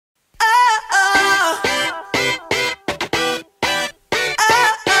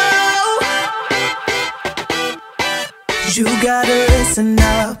gotta listen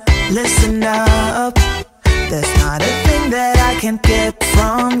up, listen up. There's not a thing that I can't get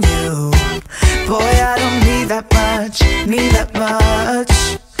from you. Boy, I don't need that much, need that much.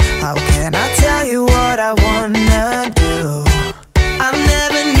 How can I tell you what I wanna do? I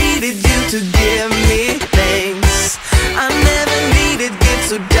never needed you to give me things. I never needed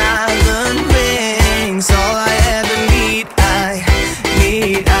gifts or diamond rings. All I ever need,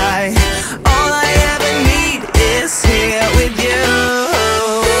 all I ever need is here with you.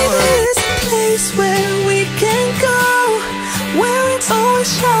 There's a place where we can go, where it's always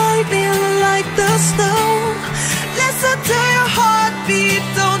shining like the snow. Listen to your heartbeat,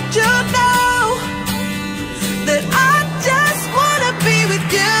 don't you know that I just wanna be with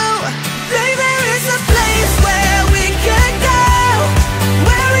you? Baby, there is a place where we can go,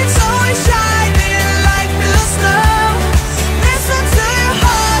 where it's always shining like the snow. Listen to your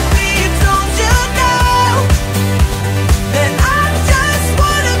heartbeat, don't you know that I just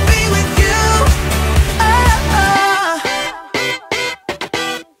wanna be with you? Oh, oh.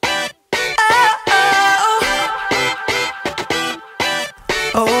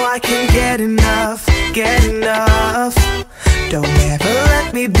 Oh, I can't get enough, get enough. Don't ever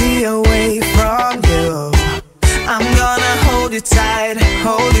let me be away from you. I'm gonna hold you tight,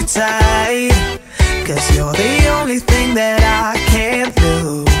 hold you tight. 'Cause you're the only thing that I can't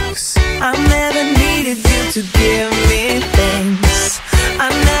lose. I never needed you to give me things. I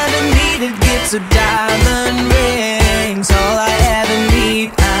never needed gifts or diamond rings. All I ever need,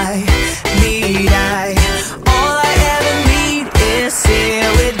 all I ever need is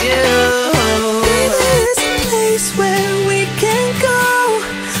here with you. There's a place where we can go,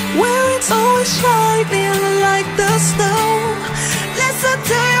 where it's always shining like the snow. Listen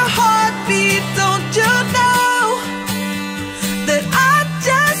to your heartbeat, don't you know that I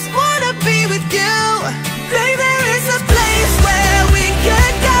just wanna be with you? Baby, there is a place where we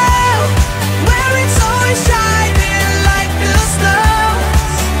can go, where it's always shining like the snow.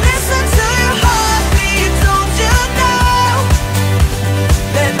 Listen to your heartbeat, don't you know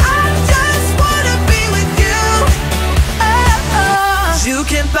that I just wanna be with you? Oh, oh. You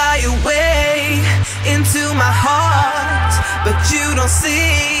can buy your way into my heart, but you don't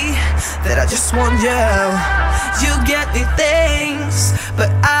see that I just want you. You get me things, but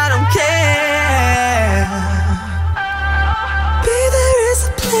I don't care. Baby, there is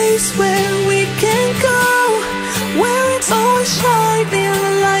a place where we can go, where it's always shining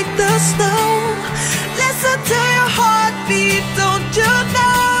like the snow.